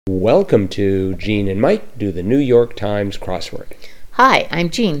Welcome to Gene and Mike do the New York Times crossword. Hi,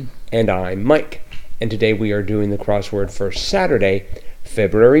 I'm Jean. And I'm Mike. And today we are doing the crossword for Saturday,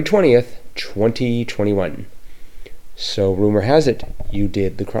 February 20th, 2021. So rumor has it, you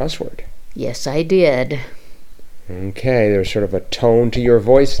did the crossword. Yes, I did. Okay, there's sort of a tone to your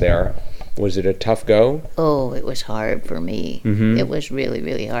voice there. Was it a tough go? Oh, it was hard for me. Mm-hmm. It was really,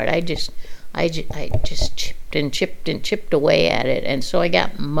 really hard. I just chipped away at it, and so I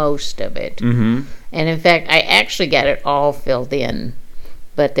got most of it. Mm-hmm. And in fact, I actually got it all filled in,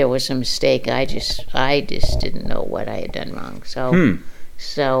 but there was a mistake. I just didn't know what I had done wrong. So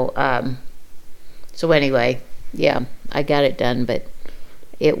anyway, yeah, I got it done, but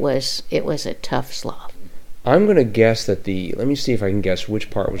it was a tough slog. I'm going to guess that let me see if I can guess which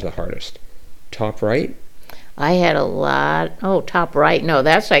part was the hardest. Top right? I had a lot. Oh, top right. No,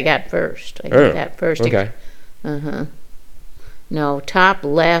 I got first. I got that first. Okay. No, top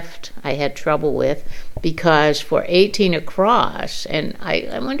left I had trouble with because for 18 across, and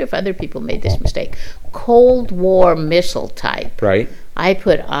I wonder if other people made this mistake, Cold War missile type. Right. I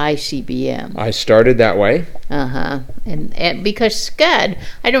put ICBM. I started that way. And because Scud,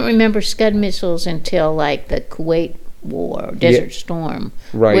 I don't remember Scud missiles until like the Kuwait War, Desert Storm,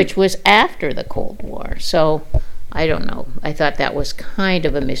 right, which was after the Cold War. So I don't know. I thought that was kind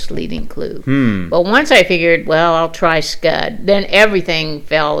of a misleading clue. But once I figured, well, I'll try Scud, then everything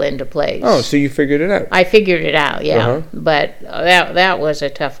fell into place. Oh, so you figured it out. I figured it out, yeah. But that was a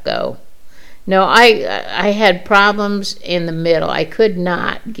tough go. No, I had problems in the middle. I could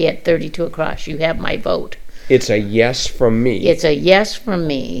not get 32 across. You have my vote. It's a yes from me. It's a yes from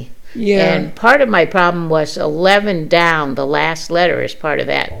me. Yeah. And part of my problem was 11 down, the last letter is part of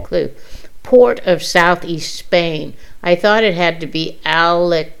that clue. Port of Southeast Spain. I thought it had to be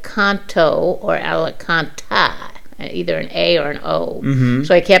Alicanto or Alicanta, either an A or an O. Mm-hmm.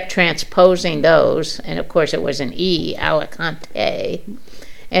 So I kept transposing those, and of course it was an E, Alicante.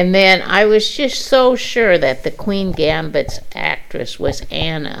 And then I was just so sure that the Queen Gambit's actress was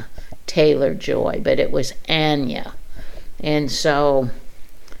Anna Taylor-Joy, but it was Anya. And so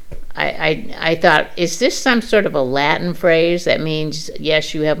I thought, is this some sort of a Latin phrase that means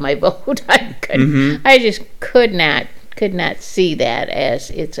yes, you have my vote? I just could not see that as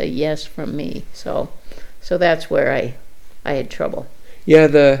it's a yes from me. So that's where I had trouble. Yeah,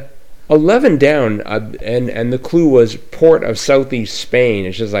 the 11 down, and the clue was port of southeast Spain.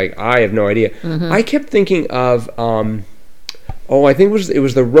 It's just like, I have no idea. I kept thinking of, I think it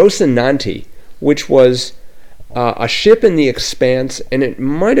was the Rocinante, which was a ship in the Expanse, and it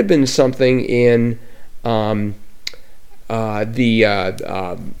might have been something in great,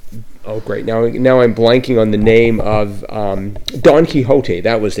 now I'm blanking on the name of Don Quixote.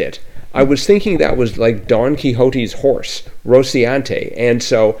 That was it. I was thinking that was like Don Quixote's horse, Rocinante, and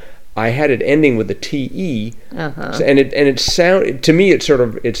so I had it ending with a TE, and it sounded to me, it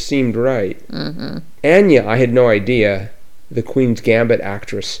seemed right. Anya, I had no idea. The Queen's Gambit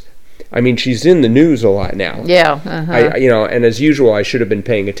actress. I mean, she's in the news a lot now. Yeah. And as usual, I should have been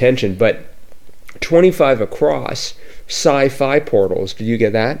paying attention. But 25 across, sci-fi portals. Did you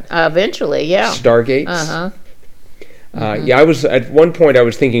get that? Eventually, yeah. Stargates. Yeah, I was at one point. I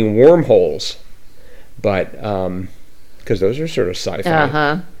was thinking wormholes, but because those are sort of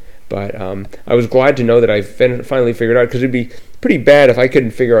sci-fi. But I was glad to know that I finally figured out, because it'd be pretty bad if I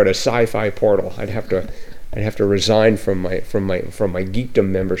couldn't figure out a sci-fi portal. I'd have to resign from my geekdom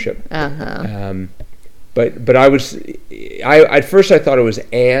membership. But at first I thought it was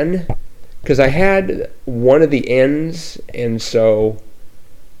Anne, because I had one of the N's, and so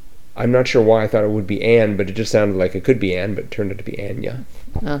I'm not sure why I thought it would be Anne, but it just sounded like it could be Anne, but it turned out to be Anya.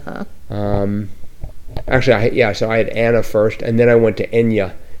 Actually, so I had Anna first, and then I went to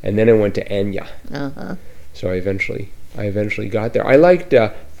Enya, and then I went to Anya. So I eventually got there. I liked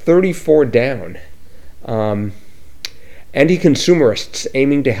 34 down. Anti-consumerists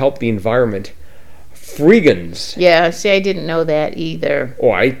aiming to help the environment. Freegans. Yeah, see, I didn't know that either.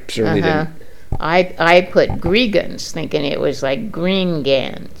 Oh, I certainly didn't. I put Gregans, thinking it was like green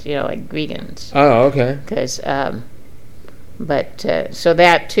gans, like Gregans. Oh, okay. Because, so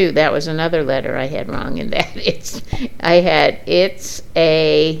that too, that was another letter I had wrong in that. It's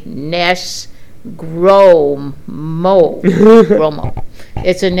a Nesgromo. Gromo.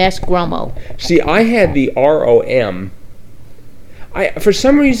 It's a Nesgromo. See, I had the ROM. For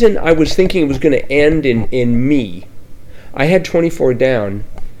some reason, I was thinking it was going to end in me. I had 24 down.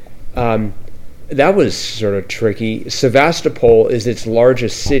 That was sort of tricky. Sevastopol is its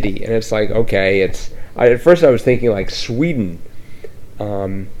largest city, and it's like, okay, at first I was thinking like Sweden.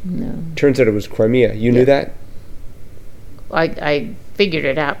 No. Turns out it was Crimea. You knew that? I figured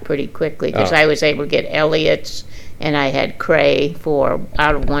it out pretty quickly because Oh. I was able to get Elliot's, and I had cray for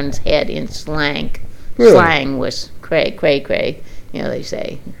out of one's head in slang. Really? Slang was cray, cray, cray. You know, they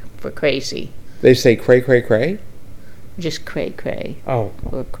say for crazy. They say cray, cray, cray? Just cray, cray, Oh,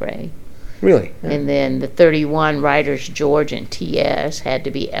 or cray. really? And then the 31 writers, George and T.S., had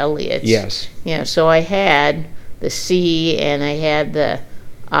to be Elliot's. Yes. You know, so I had the C, and I had the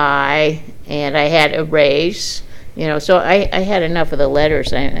I, and I had erase. You know, so I had enough of the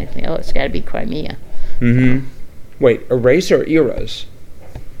letters. I think, oh, it's got to be Crimea. Mm-hmm. Wait, erase or eras?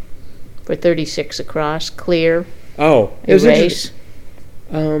 For 36 across, clear, Oh, it was erase.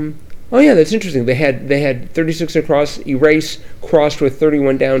 oh yeah, that's interesting. They had 36 across, erase crossed with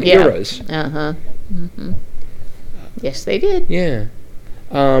 31 down Yeah. eras. Uh-huh. Mm-hmm. Yes, they did. Yeah.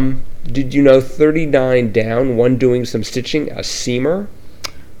 Did you know 39 down, one doing some stitching, a seamer?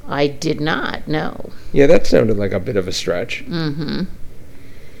 I did not, no. Yeah, that sounded like a bit of a stretch. Mm-hmm.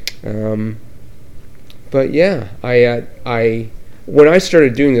 But yeah, I when I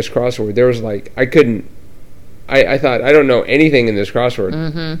started doing this crossword, there was like I thought I don't know anything in this crossword.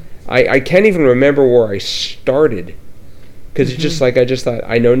 Mm-hmm. I can't even remember where I started because it's just like I just thought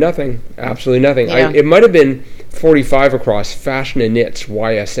I know nothing, absolutely nothing. Yeah. It might have been 45 across, Fashion and Knits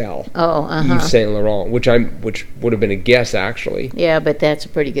YSL, Oh, uh-huh. Yves Saint Laurent, which would have been a guess actually. Yeah, but that's a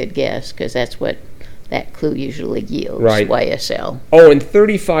pretty good guess because that's what that clue usually yields. Right. YSL. Oh, and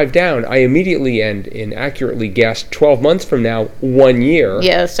 35 down, I immediately and accurately guessed 12 months from now, 1 year.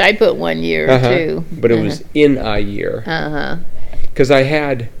 Yes, I put 1 year too. But it was in a year. Uh-huh. Because I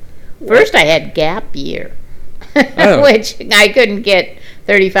had... First I had gap year, Oh. which I couldn't get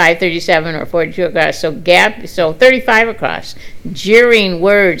 35, 37, or 42 across. So 35 across. Jeering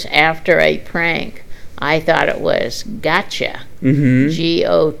words after a prank. I thought it was gotcha. Mm-hmm.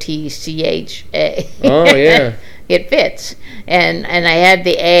 Gotcha. Oh, yeah. It fits. And I had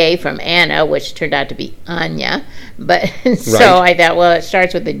the A from Anna, which turned out to be Anya. But so Right. I thought, well, it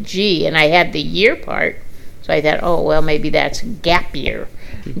starts with a G, and I had the year part. So I thought, oh, well, maybe that's gap year,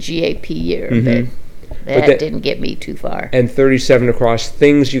 GAP year. Mhm. But that- didn't get me too far. And 37 across,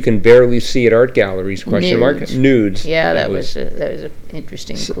 things you can barely see at art galleries, question mark. Nudes. Nudes. Yeah, that was an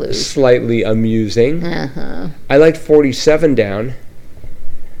interesting clue. Slightly amusing. Uh-huh. I liked 47 down.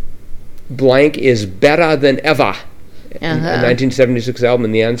 Blank is better than ever. A Uh-huh. 1976 album,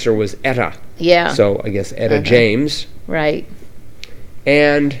 and the answer was Etta. Yeah, So I guess Etta Uh-huh. James. right.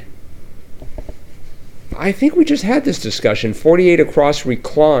 And I think we just had this discussion. 48 across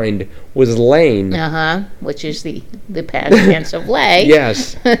reclined was Lane. Uh-huh, which is the past tense of lay.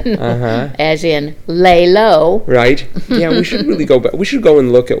 Yes. Uh-huh. As in lay low. Right? Yeah, we should really go back. We should go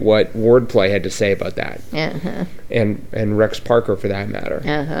and look at what Wordplay had to say about that. Uh-huh, And Rex Parker, for that matter.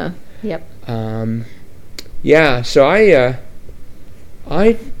 uh-huh, yep. Yeah, so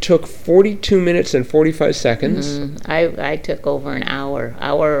I took 42 minutes and 45 seconds. I took over an hour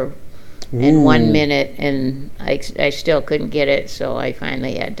and 1 minute, and I still couldn't get it, so I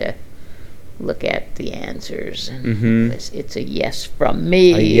finally had to look at the answers. And it's a yes from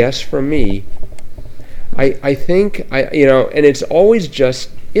me. A yes from me. I think and it's always just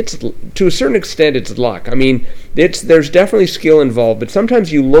it's to a certain extent it's luck. I mean, there's definitely skill involved, but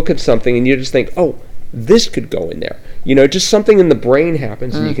sometimes you look at something and you just think, oh, this could go in there. Just something in the brain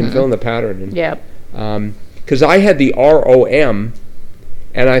happens and you can fill in the pattern. And, Yep. because I had the ROM,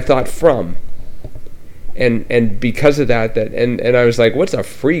 and I thought from, and because of that and I was like, what's a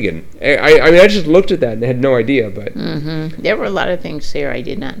freegan? I mean, I just looked at that and had no idea, but There were a lot of things there I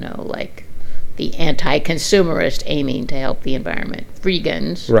did not know, like the anti-consumerist aiming to help the environment.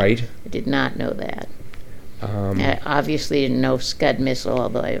 Freegans. right. I did not know that. I obviously didn't know Scud missile,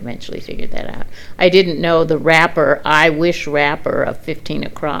 although I eventually figured that out. I didn't know the rapper, I Wish rapper of 15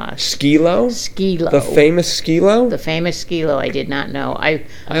 across. Skilo, Skilo. the famous Skilo. The famous Skilo, I did not know. I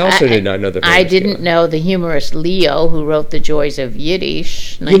also did not know the famous I didn't Skilo. know the humorist Leo, who wrote The Joys of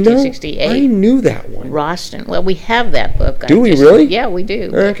Yiddish, I 1968. knew that one. Roston. Well, we have that book. Do we really? Yeah, we do.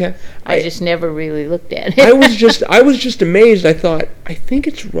 Okay. I just never really looked at it. I was just amazed. I thought, I think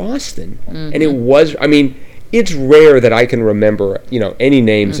it's Roston, and it was. I mean, it's rare that I can remember, any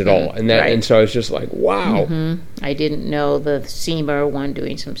names at all, and Right. and so I was just like, wow. I didn't know the seamer, one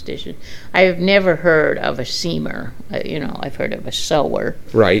doing some stitches. I've never heard of a seamer. I've heard of a sewer,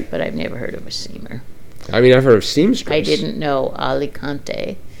 Right. but I've never heard of a seamer. I mean, I've heard of seamstress. I didn't know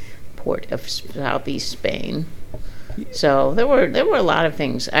Alicante, port of southeast Spain. So there were a lot of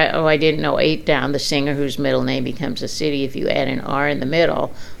things. I didn't know 8 down, the singer whose middle name becomes a city if you add an R in the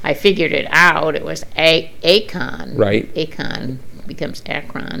middle. I figured it out. It was Akon. Right. Akon. becomes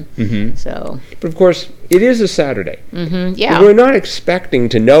Akron. Mm-hmm. So, but of course, it is a Saturday. yeah. We're not expecting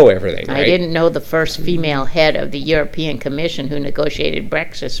to know everything, right? I didn't know the first female head of the European Commission who negotiated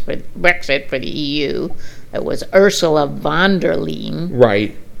Brexit for the EU. It was Ursula von der Leyen.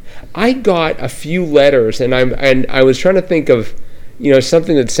 Right. I got a few letters, and I was trying to think of,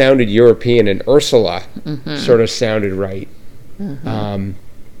 something that sounded European, and Ursula sort of sounded right.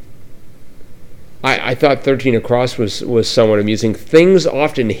 I thought 13 Across was somewhat amusing. Things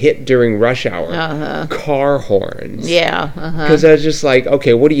often hit during rush hour. Car horns. Yeah. Because I was just like,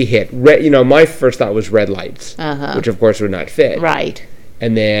 okay, what do you hit? My first thought was red lights, which of course would not fit. Right.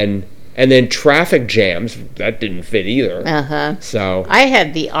 And then traffic jams, that didn't fit either. So I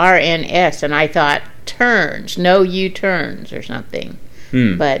had the RNS, and I thought turns, no U-turns or something.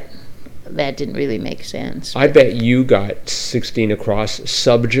 But that didn't really make sense. I bet you got 16 Across,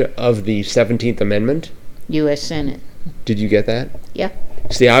 subject of the 17th Amendment. U.S. Senate. Did you get that? Yeah.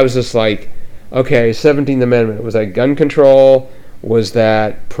 See, I was just like, okay, 17th Amendment. Was that gun control? Was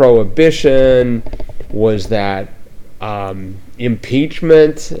that prohibition? Was that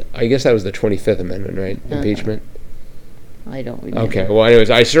impeachment? I guess that was the 25th Amendment, right? Impeachment? I don't remember. Okay, well, anyways,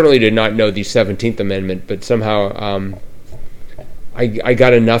 I certainly did not know the 17th Amendment, but somehow I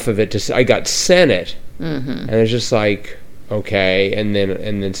got enough of it I got Senate, and it was just like, okay, and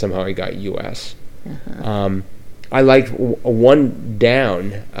then somehow I got U.S. I liked one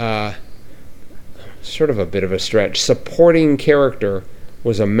down, sort of a bit of a stretch. Supporting character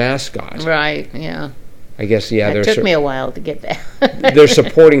was a mascot. Right, yeah. I guess, yeah. It took me a while to get that. They're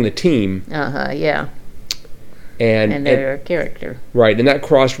supporting the team. Yeah. And they're a character. Right, and that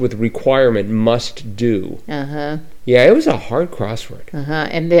crossed with requirement, must do. Yeah, it was a hard crossword.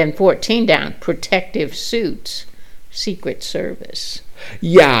 And then 14 down, protective suits, Secret Service.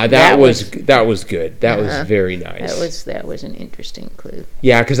 Yeah, that was good. That was very nice. That was an interesting clue.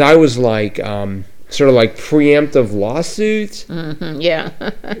 Yeah, because I was like, sort of like preemptive lawsuits. Yeah.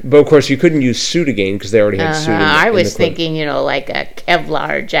 But of course, you couldn't use suit again because they already had suit. I was thinking, like a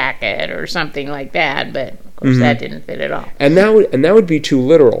Kevlar jacket or something like that, but of course that didn't fit at all. And that would be too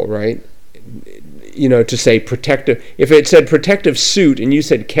literal, right? To say protective. If it said protective suit and you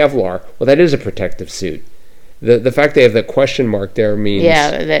said Kevlar, well, that is a protective suit. The fact they have the question mark there means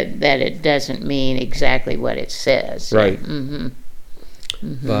that it doesn't mean exactly what it says. Right.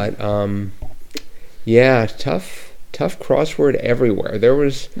 But yeah, tough crossword everywhere. There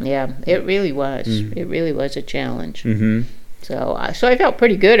was. Yeah, it really was. It really was a challenge. So I felt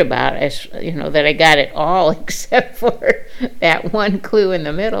pretty good about it, that I got it all except for that one clue in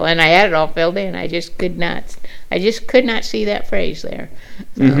the middle, and I had it all filled in. I just could not see that phrase there.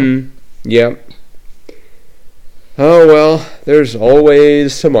 So. Yep. Oh well, there's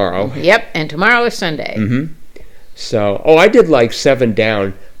always tomorrow. Yep, and tomorrow is Sunday. So, I did like 7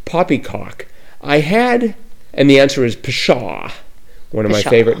 down, poppycock. I had, and the answer is pshaw, one of my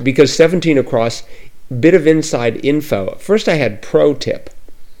favorite, because 17 Across. Bit of inside info. First I had pro tip.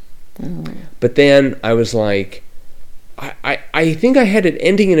 But then I was like, I think I had it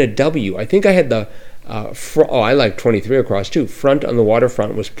ending in a W. I think I had the, I like 23 Across too. Front on the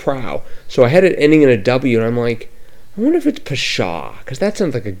waterfront was prow. So I had it ending in a W, and I'm like, I wonder if it's pshaw, because that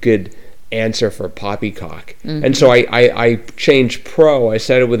sounds like a good answer for poppycock. And so I changed pro. I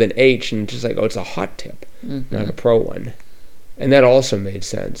said it with an H, and just like, it's a hot tip, not a pro one. And that also made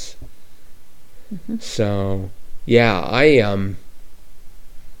sense. So, yeah, I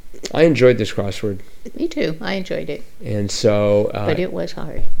enjoyed this crossword. Me too. I enjoyed it. And so, but it was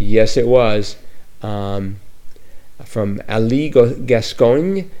hard. Yes, it was. From Ali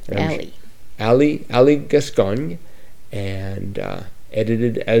Gascoigne. Ali Gascoigne, and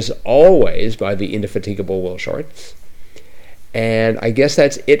edited as always by the indefatigable Will Shorts. And I guess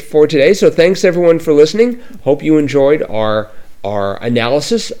that's it for today. So thanks everyone for listening. Hope you enjoyed our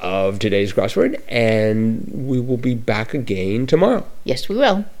analysis of today's crossword, and we will be back again tomorrow. Yes, we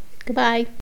will. Goodbye.